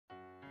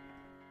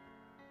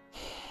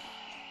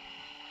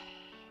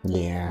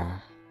Yeah,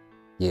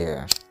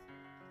 yeah.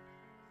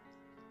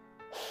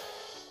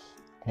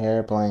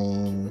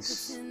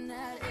 Airplanes.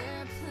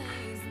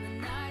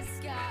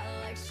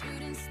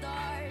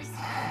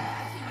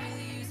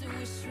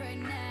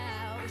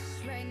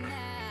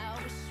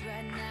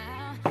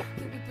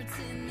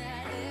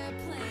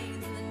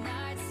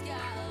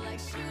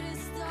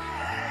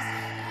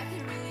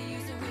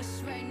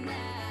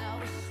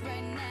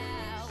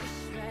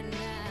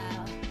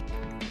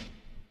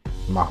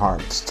 My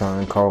heart's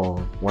turning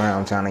cold. Where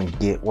I'm trying to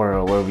get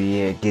world, where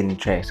we at getting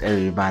tracks.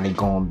 Everybody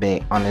going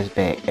back on his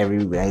back.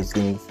 Everybody's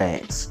getting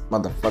facts.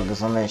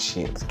 Motherfuckers on that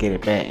shit. Let's get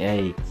it back.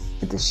 Hey,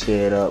 get the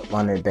shit up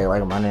on his back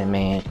like a 100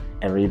 man.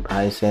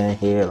 Everybody sitting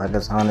here like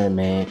it's 100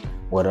 man.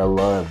 What a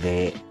love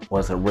it.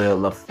 What's a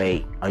real or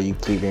fake? Are you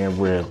keeping it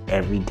real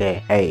every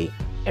day? Hey,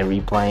 every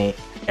plane.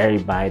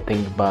 Everybody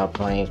thinks about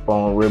planes.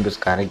 Blowing ribbons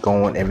got it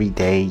going every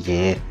day.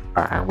 Yeah.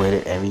 Ride with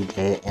it every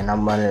day, and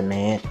I'm running,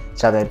 man.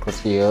 Shut that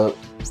pussy up.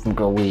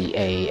 Go we,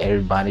 ayy.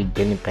 Everybody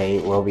getting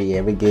paid. Where we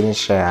ever getting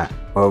shot?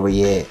 Where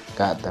we at?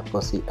 Got the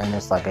pussy, and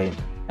it's like a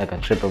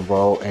triple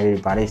roll.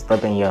 Everybody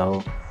stepping,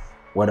 yo.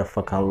 What a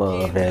fucking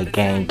love, that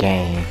gang.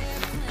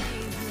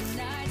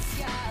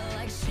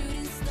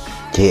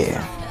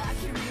 Yeah.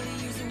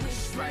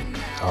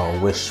 Oh,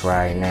 wish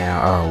right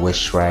now. Oh,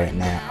 wish right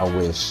now. I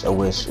wish.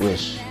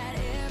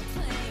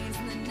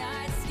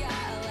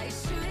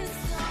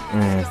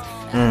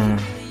 Mm.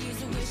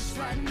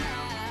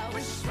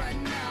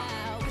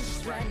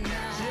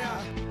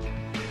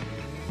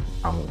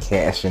 I'm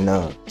cashing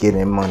up,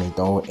 getting money,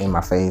 throwing it in my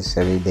face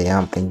every day.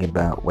 I'm thinking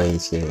about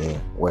ways, yeah.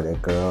 What a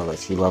girl that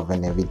she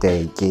loving every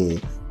day, yeah.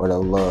 What a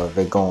love,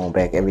 they going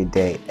back every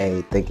day.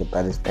 Hey, thinking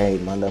about this day,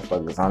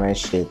 motherfuckers on that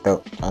shit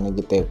though. Trying to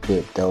get that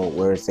whip though.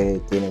 Where it says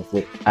getting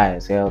flipped. High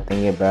as hell,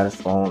 thinking about his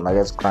phone like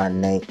it's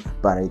chronic.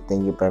 Body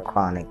thinking about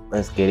chronic.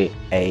 Let's get it,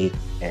 hey.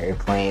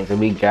 Airplanes, and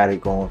we got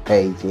it going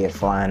pay, yeah.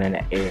 Flying in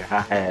the air,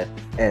 high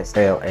as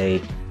hell,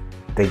 hey.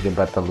 Thinking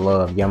about the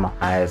love, yeah, I'm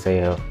high as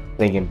hell.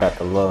 Thinking about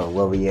the love,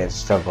 where we at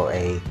struggle,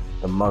 ayy.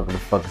 The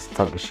motherfuckers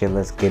talking shit,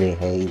 let's get it,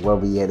 hey. Where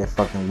we at the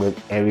fucking whip,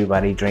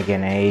 everybody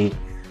drinking, ayy.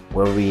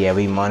 Where we at,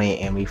 we money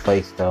and we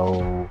face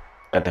though.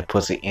 Got the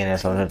pussy in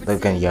us, so that's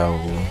looking, yo.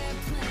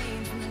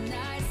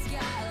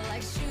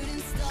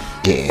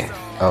 Yeah,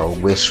 oh,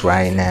 wish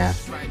right now.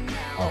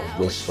 Oh,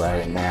 wish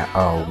right now.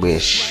 Oh,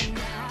 wish.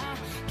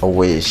 A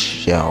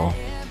wish, yo.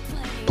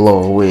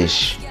 Blow a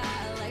wish.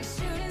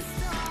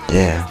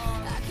 Yeah.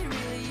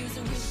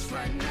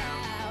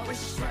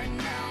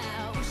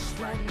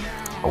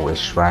 I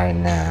wish right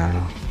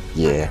now,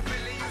 yeah.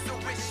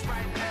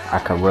 I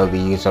could really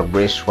use a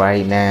wish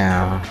right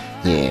now,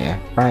 yeah.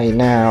 Right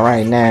now.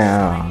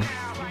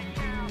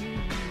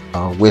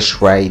 I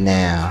wish right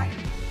now.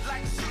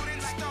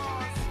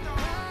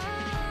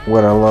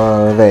 What a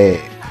love that.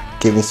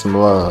 Give me some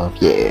love,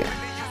 yeah.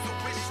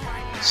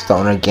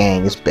 Stoner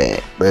Gang is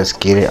back. Let's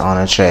get it on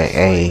a track,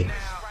 hey.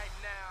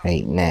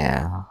 Right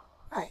now.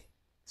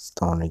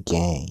 Stoner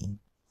Gang.